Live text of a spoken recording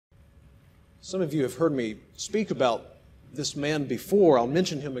Some of you have heard me speak about this man before. I'll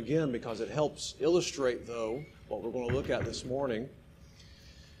mention him again because it helps illustrate, though, what we're going to look at this morning.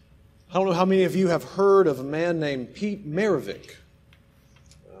 I don't know how many of you have heard of a man named Pete Maravich.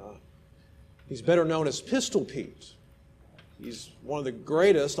 He's better known as Pistol Pete. He's one of the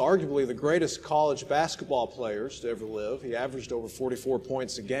greatest, arguably the greatest college basketball players to ever live. He averaged over 44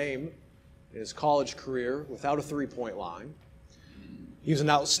 points a game in his college career without a three-point line. He was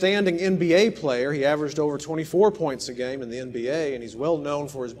an outstanding NBA player. He averaged over 24 points a game in the NBA, and he's well known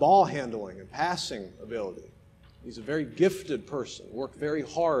for his ball handling and passing ability. He's a very gifted person, worked very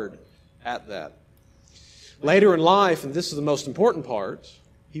hard at that. Later in life, and this is the most important part,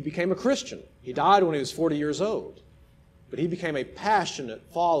 he became a Christian. He died when he was 40 years old, but he became a passionate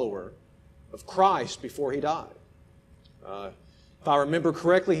follower of Christ before he died. If I remember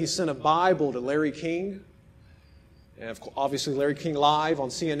correctly, he sent a Bible to Larry King, and obviously Larry King live on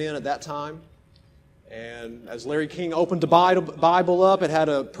CNN at that time. And as Larry King opened the Bible up, it had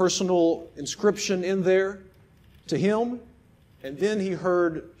a personal inscription in there to him. And then he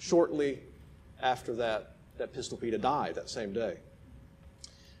heard shortly after that Pistol Pete had died that same day.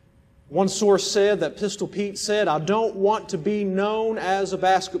 One source said that Pistol Pete said, "I don't want to be known as a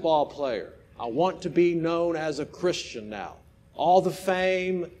basketball player. I want to be known as a Christian now." All the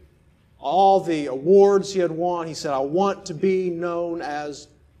fame, all the awards he had won, he said, "I want to be known as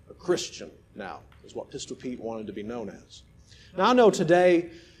a Christian now," is what Pistol Pete wanted to be known as. Now I know today,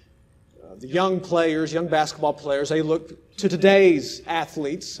 the young players, young basketball players, they look to today's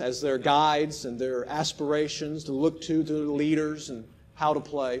athletes as their guides and their aspirations to look to their leaders and how to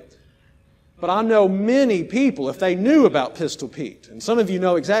play. But I know many people, if they knew about Pistol Pete, and some of you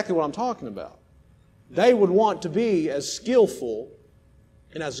know exactly what I'm talking about, they would want to be as skillful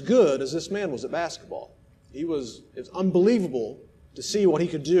and as good as this man was at basketball. It's unbelievable to see what he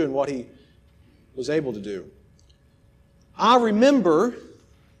could do and what he was able to do. I remember,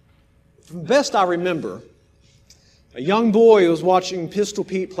 from the best I remember, a young boy was watching Pistol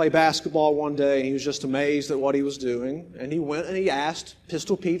Pete play basketball one day, and he was just amazed at what he was doing. And he went and he asked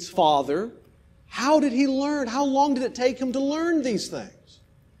Pistol Pete's father, how did he learn? How long did it take him to learn these things?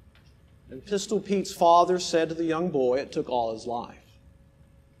 And Pistol Pete's father said to the young boy, it took all his life.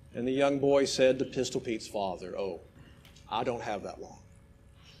 And the young boy said to Pistol Pete's father, "Oh, I don't have that long."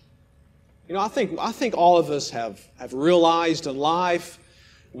 You know, I think all of us have realized in life,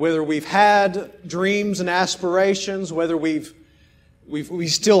 whether we've had dreams and aspirations, whether we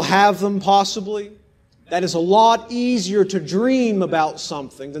still have them possibly, that it's a lot easier to dream about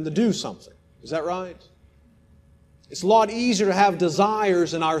something than to do something. Is that right? It's a lot easier to have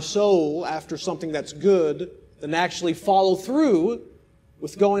desires in our soul after something that's good than actually follow through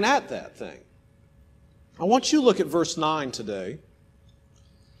with going at that thing. I want you to look at verse 9 today.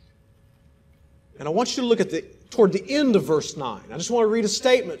 And I want you to look at toward the end of verse 9. I just want to read a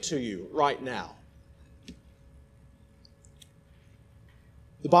statement to you right now.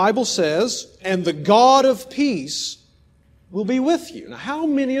 The Bible says, "And the God of peace will be with you." Now, how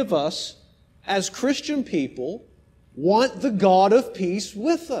many of us as Christian people want the God of peace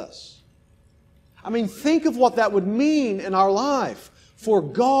with us? I mean, think of what that would mean in our life for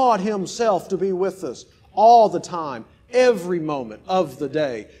God Himself to be with us all the time, every moment of the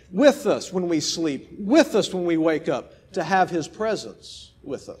day, with us when we sleep, with us when we wake up, to have His presence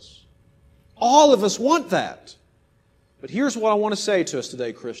with us. All of us want that. But here's what I want to say to us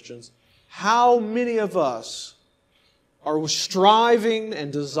today, Christians. How many of us are striving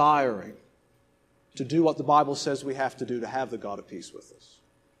and desiring to do what the Bible says we have to do to have the God of peace with us?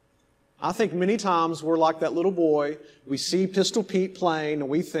 I think many times we're like that little boy. We see Pistol Pete playing and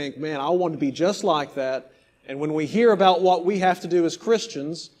we think, man, I want to be just like that. And when we hear about what we have to do as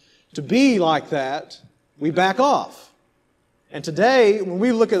Christians to be like that, we back off. And today, when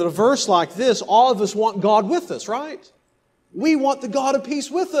we look at a verse like this, all of us want God with us, right? We want the God of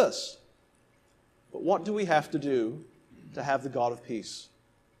peace with us. But what do we have to do to have the God of peace?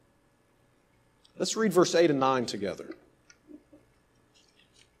 Let's read verse 8 and 9 together.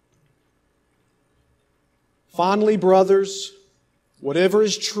 "Finally, brothers, whatever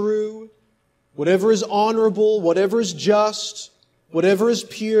is true, whatever is honorable, whatever is just, whatever is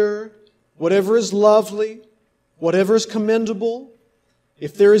pure, whatever is lovely, whatever is commendable,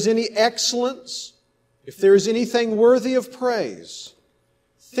 if there is any excellence, if there is anything worthy of praise,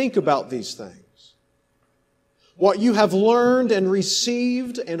 think about these things. What you have learned and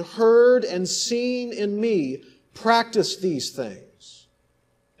received and heard and seen in me, practice these things,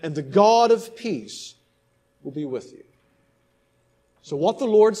 and the God of peace will be with you." So what the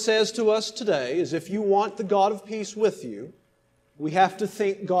Lord says to us today is if you want the God of peace with you, We have to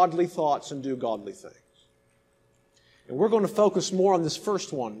think godly thoughts and do godly things. And we're going to focus more on this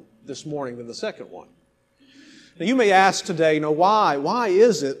first one this morning than the second one. Now you may ask today, why? Why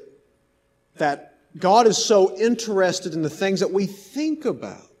is it that God is so interested in the things that we think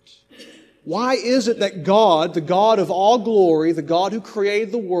about? Why is it that God, the God of all glory, the God who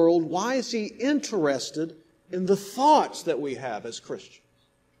created the world, why is He interested in the thoughts that we have as Christians?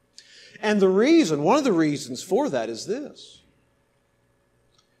 And one of the reasons for that is this.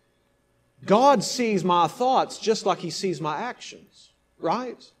 God sees my thoughts just like He sees my actions,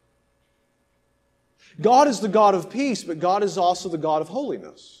 right? God is the God of peace, but God is also the God of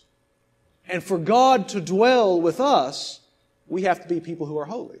holiness. And for God to dwell with us, we have to be people who are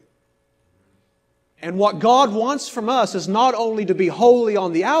holy. And what God wants from us is not only to be holy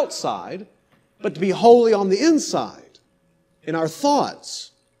on the outside, but to be holy on the inside, in our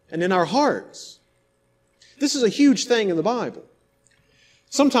thoughts and in our hearts. This is a huge thing in the Bible.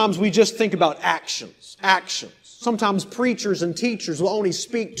 Sometimes we just think about actions. Sometimes preachers and teachers will only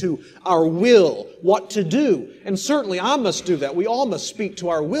speak to our will, what to do. And certainly I must do that. We all must speak to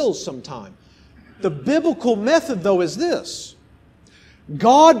our wills sometime. The biblical method, though, is this.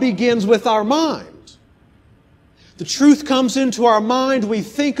 God begins with our mind. The truth comes into our mind, we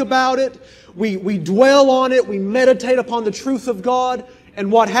think about it, we dwell on it, we meditate upon the truth of God, and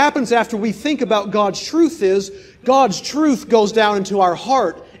what happens after we think about God's truth is, God's truth goes down into our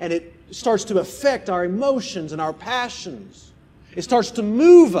heart, and it starts to affect our emotions and our passions. It starts to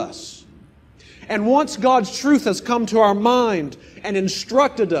move us. And once God's truth has come to our mind and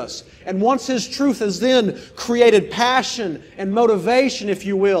instructed us, and once His truth has then created passion and motivation, if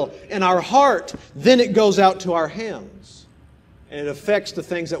you will, in our heart, then it goes out to our hands. And it affects the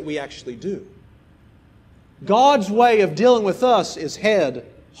things that we actually do. God's way of dealing with us is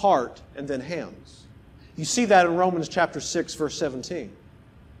head, heart, and then hands. You see that in Romans chapter 6, verse 17.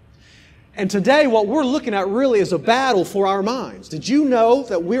 And today what we're looking at really is a battle for our minds. Did you know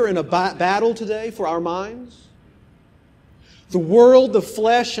that we're in a battle today for our minds? The world, the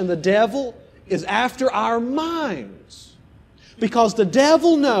flesh, and the devil is after our minds. Because the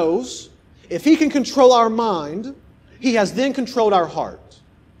devil knows if he can control our mind, he has then controlled our heart.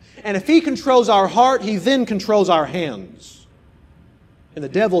 And if he controls our heart, he then controls our hands. And the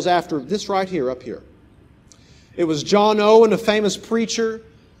devil's after this right here, up here. It was John Owen, a famous preacher,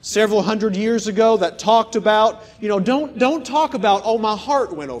 several hundred years ago that talked about, don't talk about, oh, my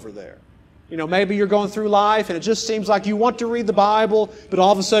heart went over there. Maybe you're going through life and it just seems like you want to read the Bible, but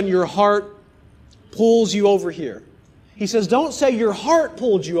all of a sudden your heart pulls you over here. He says, don't say your heart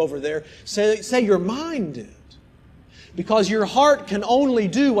pulled you over there. Say your mind did. Because your heart can only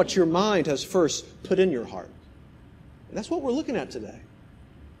do what your mind has first put in your heart. And that's what we're looking at today.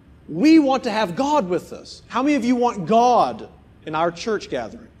 We want to have God with us. How many of you want God in our church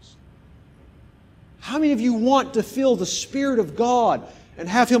gatherings? How many of you want to feel the Spirit of God and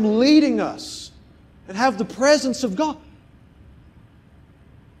have Him leading us and have the presence of God?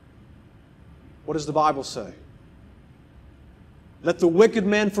 What does the Bible say? Let the wicked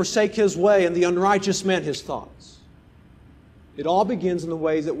man forsake his way and the unrighteous man his thoughts. It all begins in the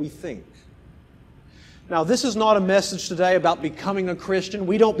ways that we think. Now, this is not a message today about becoming a Christian.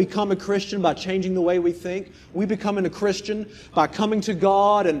 We don't become a Christian by changing the way we think. We become a Christian by coming to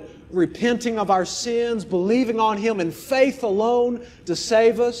God and repenting of our sins, believing on Him in faith alone to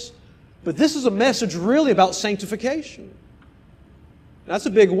save us. But this is a message really about sanctification. That's a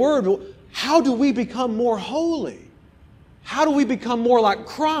big word. How do we become more holy? How do we become more like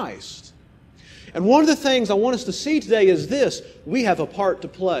Christ? And one of the things I want us to see today is this. We have a part to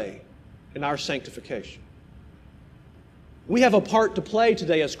play in our sanctification. We have a part to play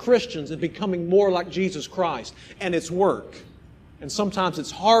today as Christians in becoming more like Jesus Christ. And it's work. And sometimes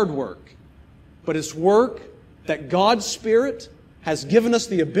it's hard work. But it's work that God's Spirit has given us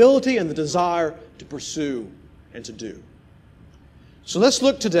the ability and the desire to pursue and to do. So let's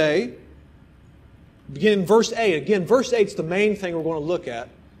look today, begin in verse 8. Again, verse 8 is the main thing we're going to look at.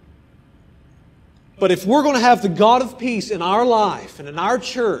 But if we're going to have the God of peace in our life and in our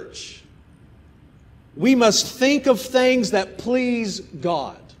church, we must think of things that please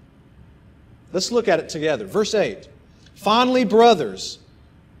God. Let's look at it together. Verse 8. Finally, brothers,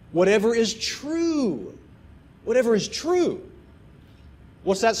 whatever is true. Whatever is true.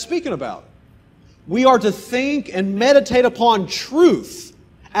 What's that speaking about? We are to think and meditate upon truth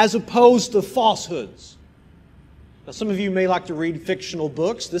as opposed to falsehoods. Now, some of you may like to read fictional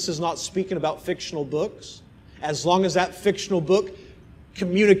books. This is not speaking about fictional books. As long as that fictional book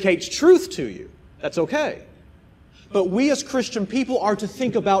communicates truth to you, that's okay. But we as Christian people are to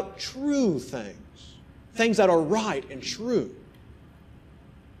think about true things. Things that are right and true.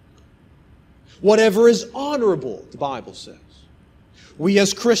 Whatever is honorable, the Bible says. We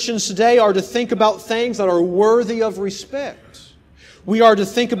as Christians today are to think about things that are worthy of respect. We are to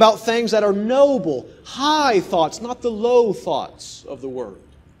think about things that are noble, high thoughts, not the low thoughts of the world.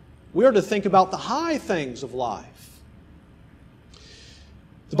 We are to think about the high things of life.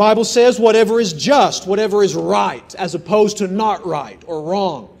 The Bible says whatever is just, whatever is right, as opposed to not right or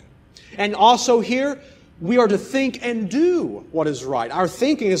wrong. And also here, we are to think and do what is right. Our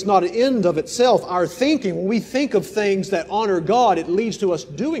thinking is not an end of itself. Our thinking, when we think of things that honor God, it leads to us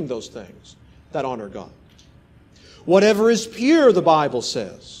doing those things that honor God. Whatever is pure, the Bible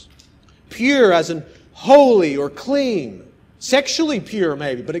says. Pure as in holy or clean. Sexually pure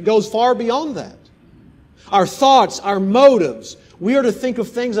maybe, but it goes far beyond that. Our thoughts, our motives, we are to think of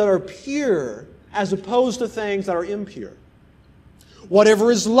things that are pure as opposed to things that are impure.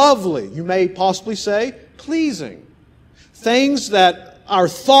 Whatever is lovely, you may possibly say, pleasing. Things that our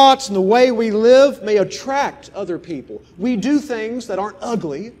thoughts and the way we live may attract other people. We do things that aren't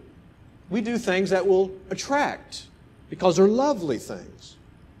ugly. We do things that will attract because they're lovely things.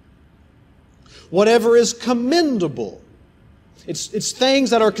 Whatever is commendable. It's things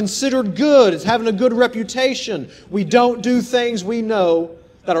that are considered good. It's having a good reputation. We don't do things we know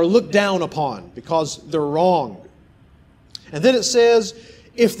that are looked down upon because they're wrong. And then it says,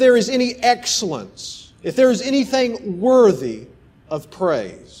 if there is any excellence, if there is anything worthy of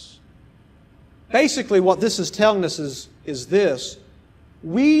praise. Basically, what this is telling us is this.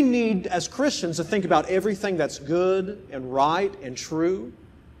 We need, as Christians, to think about everything that's good and right and true,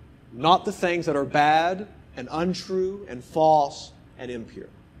 not the things that are bad and untrue and false and impure.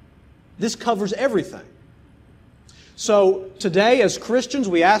 This covers everything. So today as Christians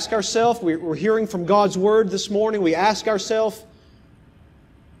we ask ourselves, we're hearing from God's Word this morning, we ask ourselves,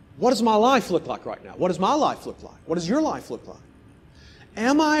 what does my life look like right now? What does my life look like? What does your life look like?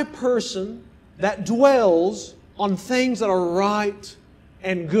 Am I a person that dwells on things that are right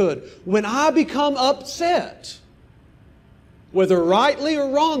and good? When I become upset, whether rightly or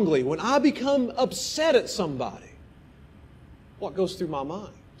wrongly, when I become upset at somebody, what goes through my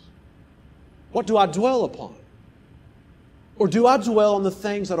mind? What do I dwell upon? Or do I dwell on the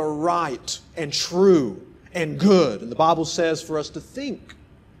things that are right and true and good? And the Bible says for us to think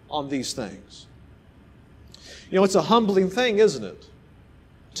on these things. You know, it's a humbling thing, isn't it?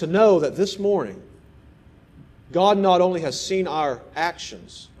 To know that this morning, God not only has seen our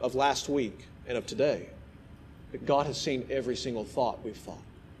actions of last week and of today, but God has seen every single thought we've thought.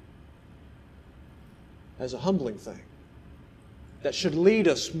 That's a humbling thing. That should lead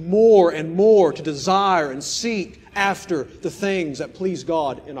us more and more to desire and seek after the things that please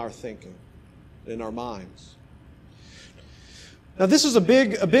God in our thinking, in our minds. Now this is a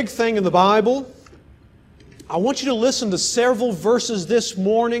big thing in the Bible. I want you to listen to several verses this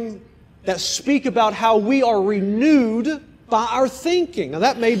morning that speak about how we are renewed by our thinking. Now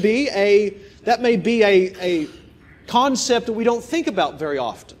that may be a concept that we don't think about very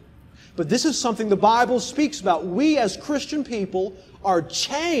often. But this is something the Bible speaks about. We as Christian people are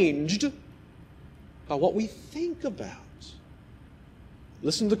changed by what we think about.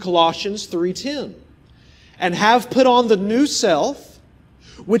 Listen to Colossians 3:10. And have put on the new self,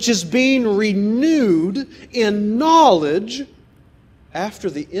 which is being renewed in knowledge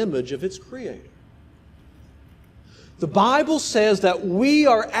after the image of its Creator. The Bible says that we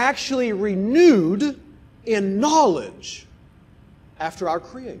are actually renewed in knowledge after our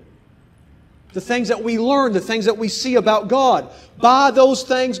Creator. The things that we learn, the things that we see about God. By those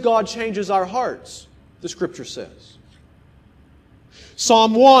things, God changes our hearts, the Scripture says.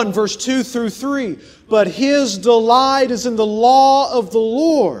 Psalm 1, verse 2 through 3. But his delight is in the law of the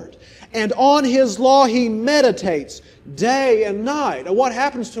Lord, and on his law he meditates day and night. And what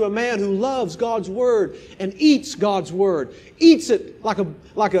happens to a man who loves God's Word and eats God's Word? Eats it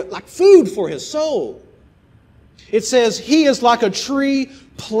like food for his soul. It says, he is like a tree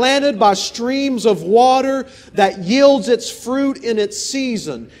planted by streams of water that yields its fruit in its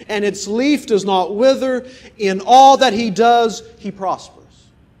season, and its leaf does not wither. In all that he does, he prospers.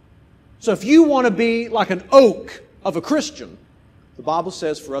 So if you want to be like an oak of a Christian, the Bible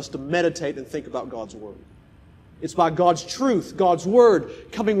says for us to meditate and think about God's Word. It's by God's truth, God's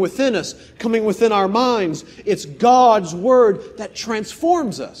Word coming within us, coming within our minds. It's God's Word that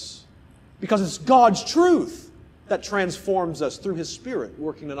transforms us, because it's God's truth that transforms us through His Spirit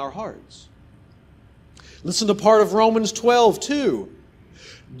working in our hearts. Listen to part of Romans 12:2.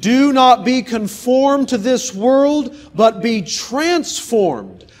 Do not be conformed to this world, but be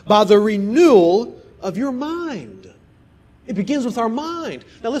transformed by the renewal of your mind. It begins with our mind.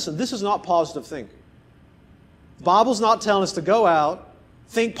 Now listen, this is not positive thinking. The Bible's not telling us to go out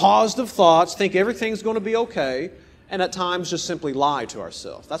think positive thoughts, think everything's going to be okay, and at times just simply lie to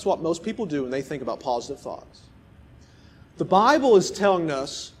ourselves. That's what most people do when they think about positive thoughts. The Bible is telling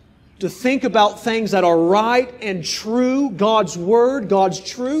us to think about things that are right and true, God's Word, God's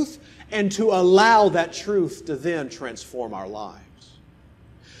truth, and to allow that truth to then transform our lives.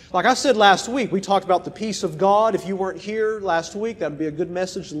 Like I said last week, we talked about the peace of God. If you weren't here last week, that would be a good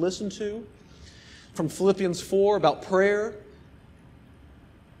message to listen to from Philippians 4 about prayer.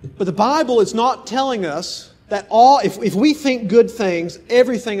 But the Bible is not telling us that if we think good things,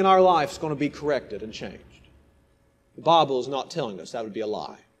 everything in our life is going to be corrected and changed. The Bible is not telling us. That would be a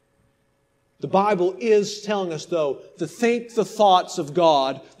lie. The Bible is telling us, though, to think the thoughts of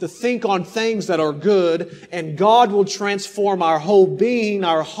God, to think on things that are good, and God will transform our whole being,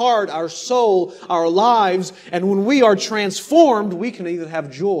 our heart, our soul, our lives. And when we are transformed, we can even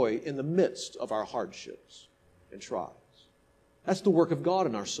have joy in the midst of our hardships and trials. That's the work of God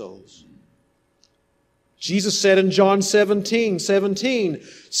in our souls. Jesus said in John 17,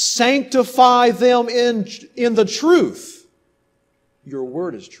 sanctify them in the truth. Your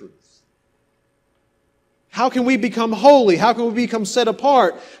word is truth. How can we become holy? How can we become set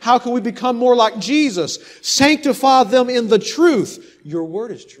apart? How can we become more like Jesus? Sanctify them in the truth. Your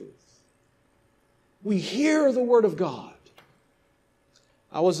word is truth. We hear the word of God.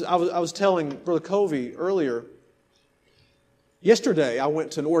 I was telling Brother Covey earlier, yesterday I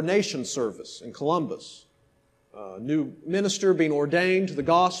went to an ordination service in Columbus. A new minister being ordained to the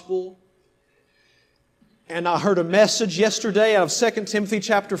gospel. And I heard a message yesterday out of 2 Timothy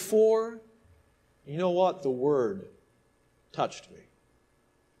chapter 4. You know what? The Word touched me.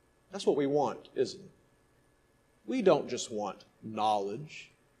 That's what we want, isn't it? We don't just want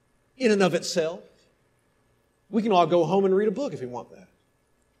knowledge in and of itself. We can all go home and read a book if we want that.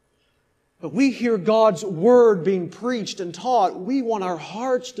 But we hear God's Word being preached and taught. We want our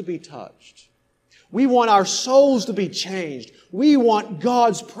hearts to be touched. We want our souls to be changed. We want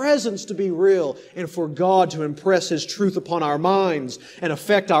God's presence to be real and for God to impress His truth upon our minds and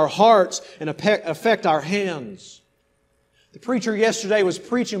affect our hearts and affect our hands. The preacher yesterday was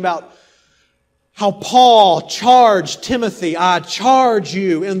preaching about how Paul charged Timothy, I charge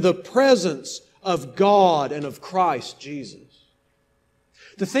you in the presence of God and of Christ Jesus.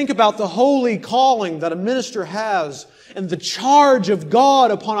 To think about the holy calling that a minister has and the charge of God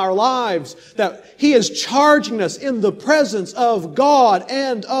upon our lives, that He is charging us in the presence of God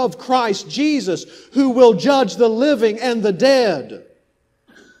and of Christ Jesus, who will judge the living and the dead.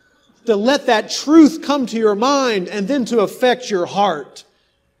 To let that truth come to your mind and then to affect your heart,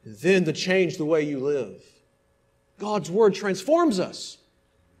 and then to change the way you live. God's Word transforms us.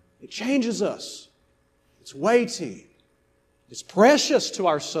 It changes us. It's weighty. It's precious to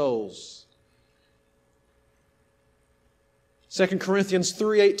our souls. 2 Corinthians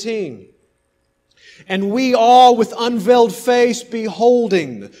 3:18. And we all with unveiled face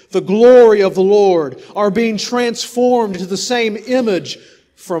beholding the glory of the Lord are being transformed to the same image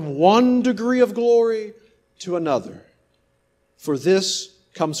from one degree of glory to another. For this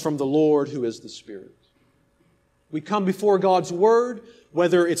comes from the Lord who is the Spirit. We come before God's Word,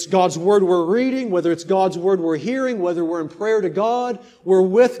 whether it's God's Word we're reading, whether it's God's Word we're hearing, whether we're in prayer to God, we're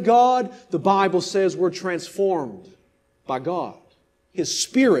with God. The Bible says we're transformed by God. His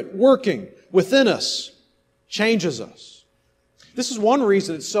Spirit working within us changes us. This is one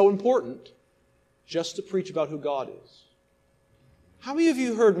reason it's so important just to preach about who God is. How many of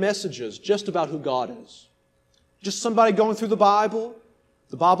you heard messages just about who God is? Just somebody going through the Bible.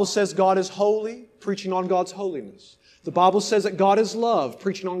 The Bible says God is holy, preaching on God's holiness. The Bible says that God is love,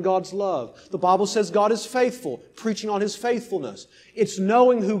 preaching on God's love. The Bible says God is faithful, preaching on His faithfulness. It's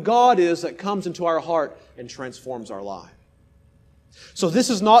knowing who God is that comes into our heart and transforms our life. So this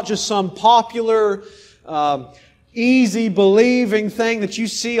is not just some popular, easy believing thing that you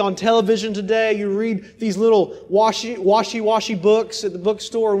see on television today. You read these little washy books at the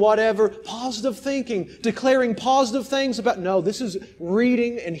bookstore or whatever. Positive thinking, declaring positive things about... No, this is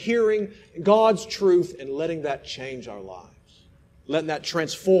reading and hearing God's truth and letting that change our lives. Letting that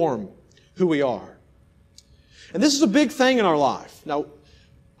transform who we are. And this is a big thing in our life. Now,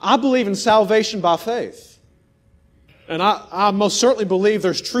 I believe in salvation by faith. And I most certainly believe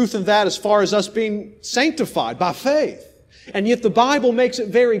there's truth in that as far as us being sanctified by faith. And yet the Bible makes it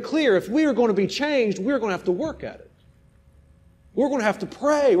very clear, if we are going to be changed, we're going to have to work at it. We're going to have to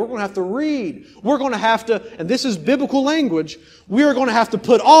pray. We're going to have to read. We're going to have to, and this is biblical language, we are going to have to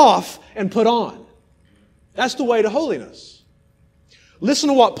put off and put on. That's the way to holiness. Listen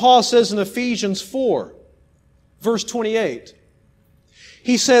to what Paul says in Ephesians 4, verse 28.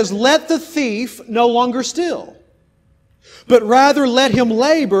 He says, let the thief no longer steal, but rather let him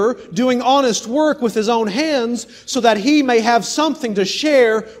labor, doing honest work with his own hands, so that he may have something to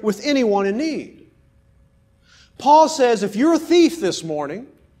share with anyone in need. Paul says, if you're a thief this morning,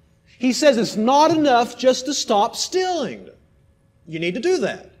 he says it's not enough just to stop stealing. You need to do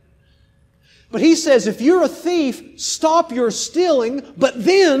that. But he says, if you're a thief, stop your stealing, but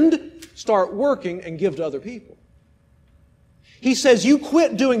then start working and give to other people. He says, you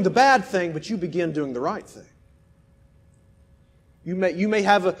quit doing the bad thing, but you begin doing the right thing. You may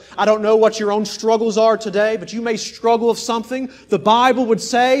have I don't know what your own struggles are today, but you may struggle with something. The Bible would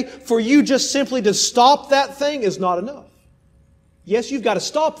say, for you just simply to stop that thing is not enough. Yes, you've got to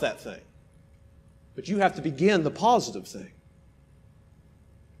stop that thing, but you have to begin the positive thing.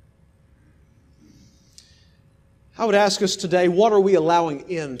 I would ask us today, what are we allowing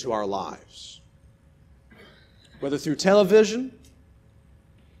into our lives? Whether through television,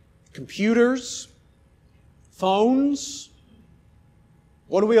 computers, phones,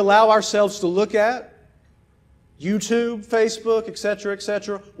 what do we allow ourselves to look at? YouTube, Facebook, etc.,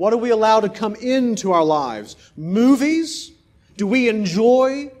 etc. What do we allow to come into our lives? Movies? Do we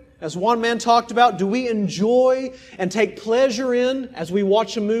enjoy, as one man talked about, do we enjoy and take pleasure in, as we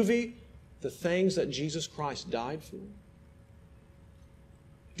watch a movie, the things that Jesus Christ died for?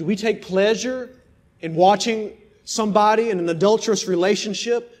 Do we take pleasure in watching somebody in an adulterous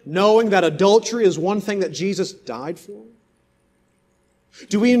relationship, knowing that adultery is one thing that Jesus died for?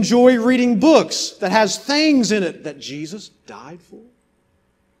 Do we enjoy reading books that has things in it that Jesus died for?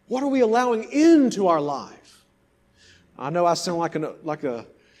 What are we allowing into our life? I know I sound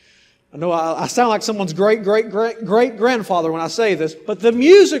I sound like someone's great-great-great-great-grandfather when I say this, but the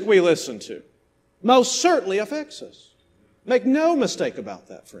music we listen to most certainly affects us. Make no mistake about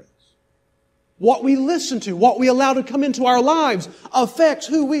that, friends. What we listen to, what we allow to come into our lives affects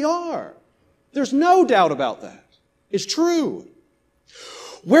who we are. There's no doubt about that. It's true.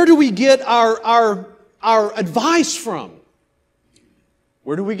 Where do we get our advice from?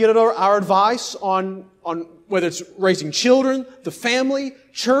 Where do we get our advice on whether it's raising children, the family,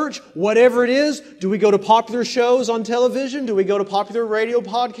 church, whatever it is? Do we go to popular shows on television? Do we go to popular radio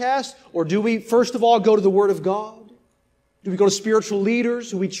podcasts? Or do we, first of all, go to the Word of God? Do we go to spiritual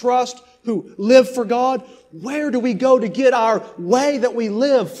leaders who we trust, who live for God? Where do we go to get our way that we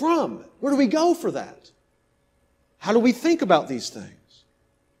live from? Where do we go for that? How do we think about these things?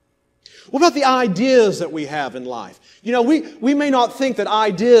 What about the ideas that we have in life? You know, we may not think that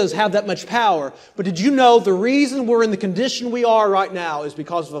ideas have that much power, but did you know the reason we're in the condition we are right now is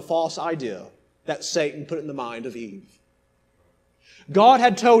because of a false idea that Satan put in the mind of Eve? God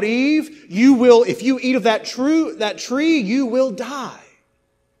had told Eve, if you eat of that tree, you will die.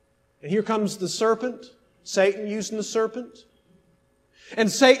 And here comes the serpent, Satan using the serpent.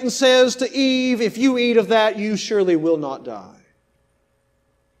 And Satan says to Eve, if you eat of that, you surely will not die.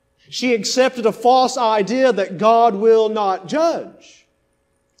 She accepted a false idea that God will not judge.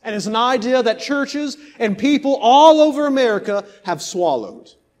 And it's an idea that churches and people all over America have swallowed.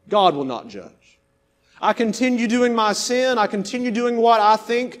 God will not judge. I continue doing my sin. I continue doing what I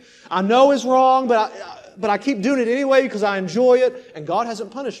think I know is wrong, but I keep doing it anyway because I enjoy it, and God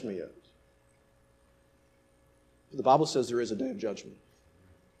hasn't punished me yet. But the Bible says there is a day of judgment.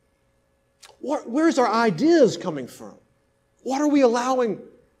 Where's our ideas coming from? What are we allowing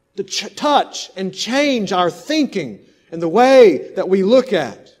to touch and change our thinking and the way that we look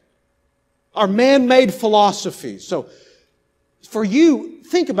at our man-made philosophies? So, for you,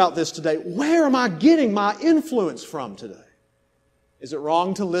 think about this today. Where am I getting my influence from today? Is it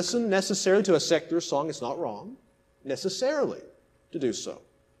wrong to listen necessarily to a secular song? It's not wrong necessarily to do so.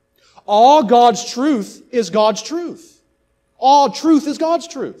 All God's truth is God's truth. All truth is God's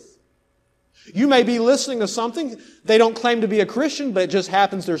truth. You may be listening to something, they don't claim to be a Christian, but it just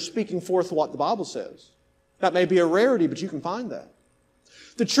happens they're speaking forth what the Bible says. That may be a rarity, but you can find that.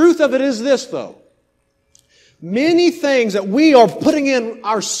 The truth of it is this, though. Many things that we are putting in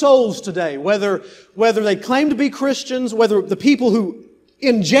our souls today, whether they claim to be Christians, whether the people who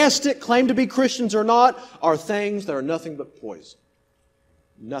ingest it claim to be Christians or not, are things that are nothing but poison.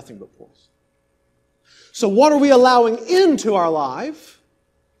 Nothing but poison. So what are we allowing into our life?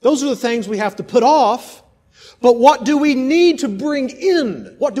 Those are the things we have to put off. But what do we need to bring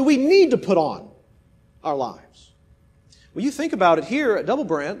in? What do we need to put on our lives? Well, you think about it here at Double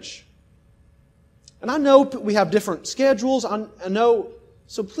Branch. And I know we have different schedules. I know,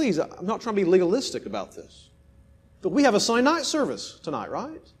 so please, I'm not trying to be legalistic about this. But we have a Sunday night service tonight,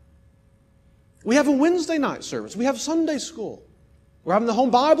 right? We have a Wednesday night service. We have Sunday school. We're having the home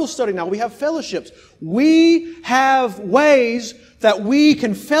Bible study now. We have fellowships. We have ways that we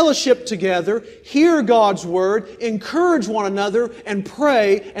can fellowship together, hear God's Word, encourage one another, and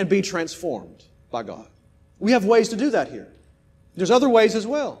pray and be transformed by God. We have ways to do that here. There's other ways as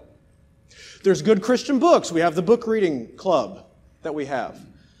well. There's good Christian books. We have the book reading club that we have.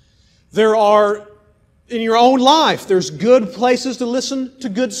 There are, in your own life, there's good places to listen to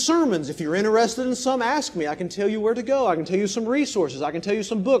good sermons. If you're interested in some, ask me. I can tell you where to go. I can tell you some resources. I can tell you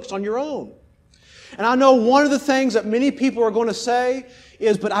some books on your own. And I know one of the things that many people are going to say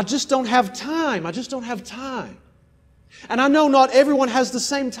is, but I just don't have time. I just don't have time. And I know not everyone has the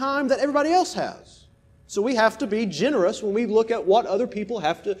same time that everybody else has. So we have to be generous when we look at what other people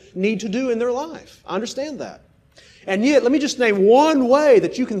need to do in their life. I understand that. And yet, let me just name one way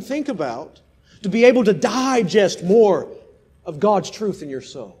that you can think about to be able to digest more of God's truth in your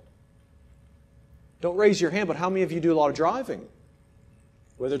soul. Don't raise your hand, but how many of you do a lot of driving?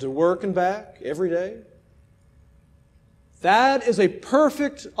 Whether to work and back every day? That is a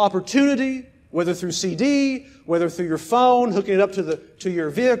perfect opportunity, whether through CD, whether through your phone, hooking it up to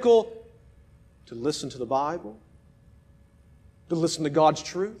your vehicle, to listen to the Bible, to listen to God's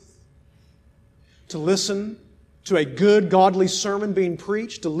truth, to listen to a good, godly sermon being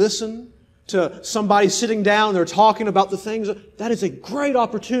preached, to listen to somebody sitting down, they're talking about the things. That is a great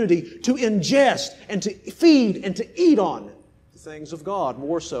opportunity to ingest and to feed and to eat on the things of God,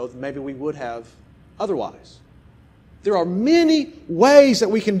 more so than maybe we would have otherwise. There are many ways that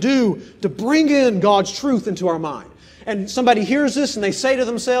we can do to bring in God's truth into our mind. And somebody hears this and they say to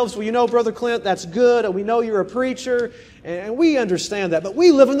themselves, well, you know, Brother Clint, that's good, and we know you're a preacher, and we understand that, but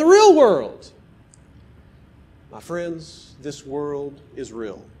we live in the real world. My friends, this world is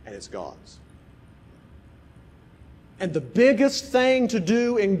real, and it's God's. And the biggest thing to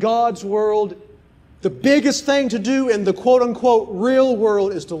do in God's world, the biggest thing to do in the quote-unquote real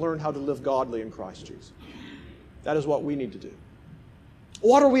world is to learn how to live godly in Christ Jesus. That is what we need to do.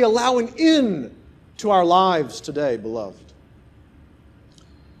 What are we allowing in to our lives today, beloved?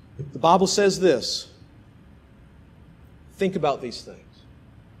 The Bible says this. Think about these things.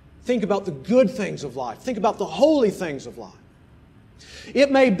 Think about the good things of life. Think about the holy things of life.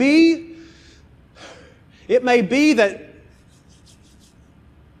 It may be that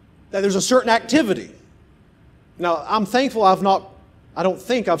there's a certain activity. Now, I'm thankful I don't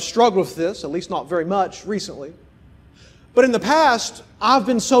think I've struggled with this, at least not very much recently. But in the past, I've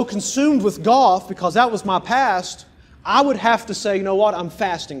been so consumed with golf, because that was my past, I would have to say, you know what, I'm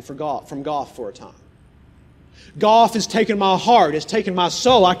fasting from golf for a time. Golf has taken my heart, it's taken my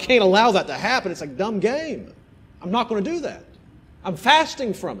soul. I can't allow that to happen. It's a dumb game. I'm not going to do that. I'm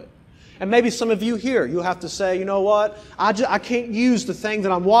fasting from it. And maybe some of you here, you'll have to say, you know what, I can't use the thing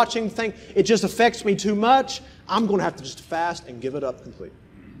that I'm watching, it just affects me too much. I'm going to have to just fast and give it up completely.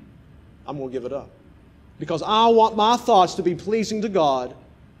 I'm going to give it up. Because I want my thoughts to be pleasing to God.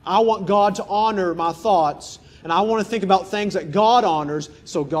 I want God to honor my thoughts. And I want to think about things that God honors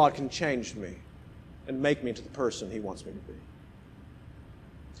so God can change me and make me into the person He wants me to be.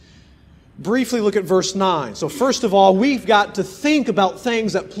 Briefly look at verse 9. So first of all, we've got to think about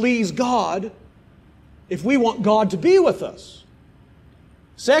things that please God if we want God to be with us.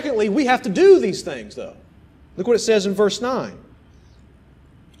 Secondly, we have to do these things, though. Look what it says in verse 9.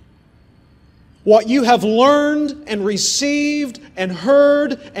 What you have learned and received and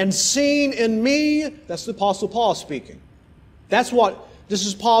heard and seen in me, that's the Apostle Paul speaking. This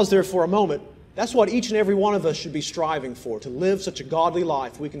is pause there for a moment. That's what each and every one of us should be striving for, to live such a godly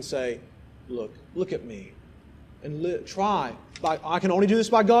life. We can say, look at me. And try. I can only do this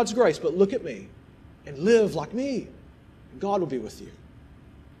by God's grace, but look at me. And live like me. And God will be with you.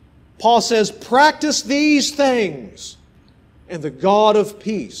 Paul says, practice these things, and the God of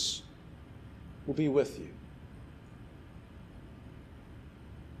peace will be with you.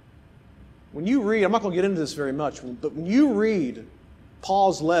 When you read, I'm not going to get into this very much, but when you read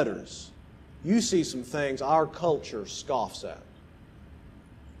Paul's letters, you see some things our culture scoffs at.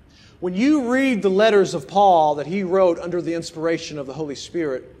 When you read the letters of Paul that he wrote under the inspiration of the Holy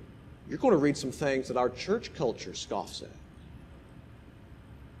Spirit, you're going to read some things that our church culture scoffs at.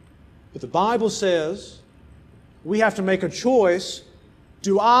 But the Bible says we have to make a choice.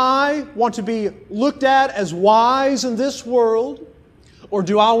 Do I want to be looked at as wise in this world, or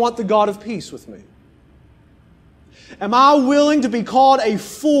do I want the God of peace with me? Am I willing to be called a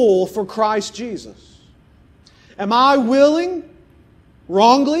fool for Christ Jesus? Am I willing,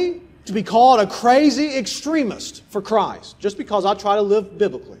 wrongly, to be called a crazy extremist for Christ, just because I try to live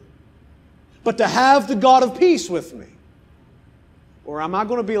biblically? But to have the God of peace with me? Or am I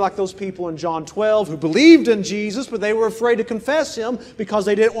going to be like those people in John 12 who believed in Jesus, but they were afraid to confess Him because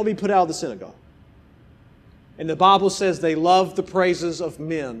they didn't want to be put out of the synagogue? And the Bible says they loved the praises of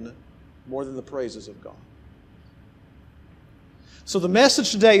men more than the praises of God. So the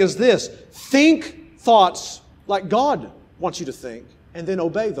message today is this: think thoughts like God wants you to think, and then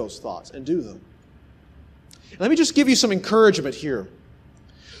obey those thoughts and do them. Let me just give you some encouragement here.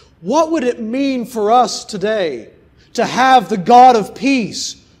 What would it mean for us today to have the God of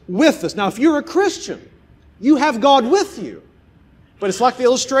peace with us? Now, if you're a Christian, you have God with you. But it's like the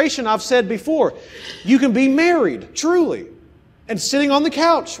illustration I've said before. You can be married, truly, and sitting on the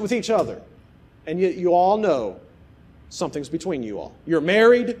couch with each other. And yet you all know something's between you all. You're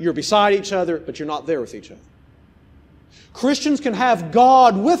married, you're beside each other, but you're not there with each other. Christians can have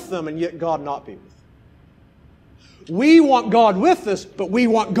God with them and yet God not be with them. We want God with us, but we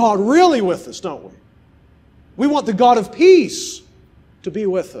want God really with us, don't we? We want the God of peace to be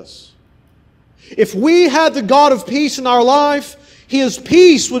with us. If we had the God of peace in our life, His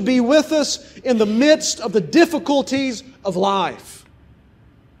peace would be with us in the midst of the difficulties of life.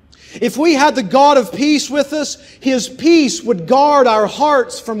 If we had the God of peace with us, His peace would guard our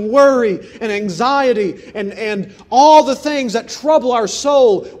hearts from worry and anxiety and all the things that trouble our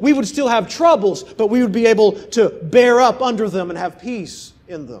soul. We would still have troubles, but we would be able to bear up under them and have peace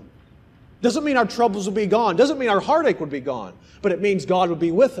in them. Doesn't mean our troubles would be gone. Doesn't mean our heartache would be gone. But it means God would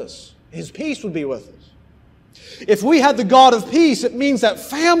be with us. His peace would be with us. If we had the God of peace, it means that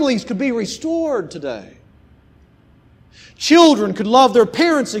families could be restored today. Children could love their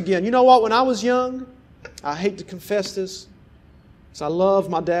parents again. You know what? When I was young, I hate to confess this, because I love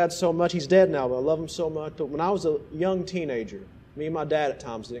my dad so much. He's dead now, but I love him so much. But when I was a young teenager, me and my dad at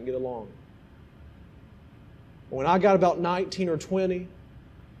times didn't get along. When I got about 19 or 20,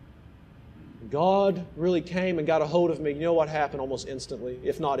 God really came and got a hold of me. You know what happened almost instantly?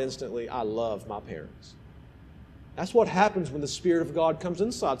 If not instantly, I loved my parents. That's what happens when the Spirit of God comes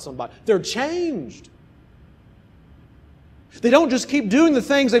inside somebody. They're changed. They don't just keep doing the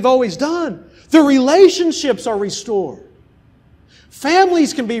things they've always done. Their relationships are restored.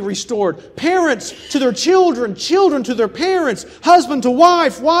 Families can be restored. Parents to their children, children to their parents, husband to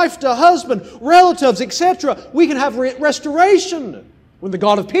wife, wife to husband, relatives, etc. We can have restoration when the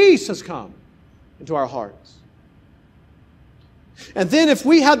God of peace has come into our hearts. And then if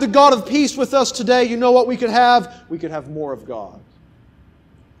we had the God of peace with us today, you know what we could have? We could have more of God.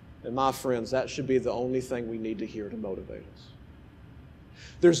 And my friends, that should be the only thing we need to hear to motivate us.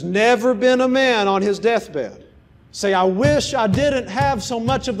 There's never been a man on his deathbed say, I wish I didn't have so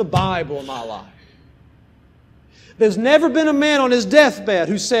much of the Bible in my life. There's never been a man on his deathbed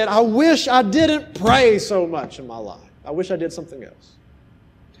who said, I wish I didn't pray so much in my life. I wish I did something else.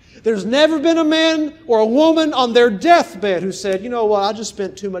 There's never been a man or a woman on their deathbed who said, you know what, I just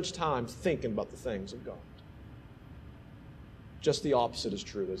spent too much time thinking about the things of God. Just the opposite is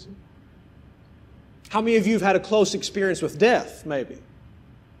true, isn't it? How many of you have had a close experience with death, maybe?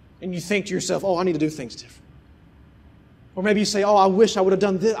 And you think to yourself, oh, I need to do things different. Or maybe you say, oh, I wish I would have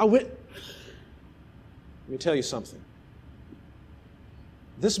done this. Let me tell you something.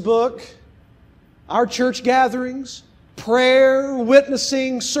 This book, our church gatherings, prayer,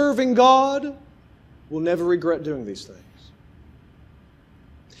 witnessing, serving God, we'll never regret doing these things.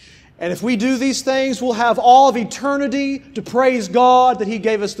 And if we do these things, we'll have all of eternity to praise God that He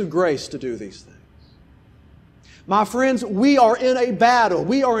gave us the grace to do these things. My friends, we are in a battle.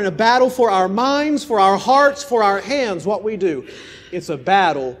 We are in a battle for our minds, for our hearts, for our hands, what we do. It's a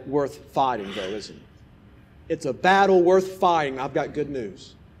battle worth fighting, though, isn't it? It's a battle worth fighting. I've got good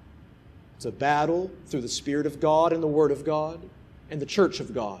news. It's a battle through the Spirit of God and the Word of God and the Church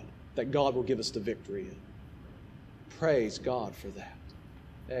of God that God will give us the victory in. Praise God for that.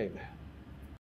 Amen.